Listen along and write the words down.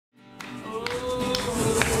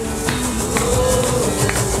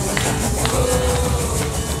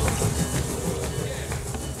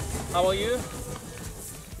How are you?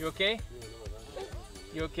 You okay?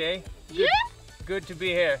 You okay? Good. Yeah. Good to be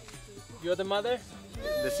here. You're the mother?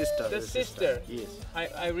 The sister. The sister. Yes.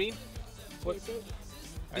 Irene? What?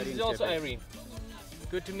 This is also Irene.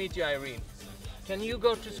 Good to meet you, Irene. Can you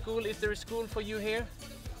go to school? Is there a school for you here?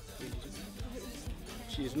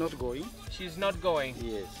 She is not going. She's not going.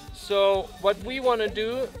 Yes. So what we want to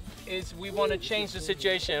do is we want to change the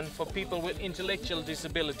situation for people with intellectual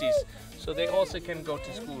disabilities so they also can go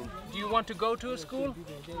to school. Do you want to go to a school?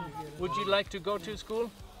 Would you like to go to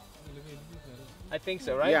school? I think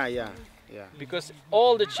so, right? Yeah. Because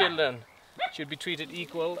all the children should be treated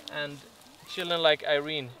equal, and children like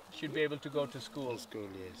Irene should be able to go to school. School,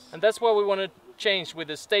 yes. And that's what we want to change with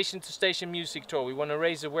the station-to-station music tour. We want to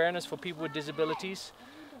raise awareness for people with disabilities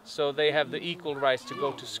so they have the equal rights to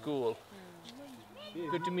go to school.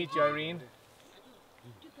 Good to meet you, Irene.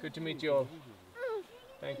 Good to meet you all.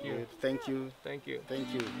 Thank you. Thank you. Thank you.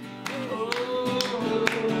 Thank you.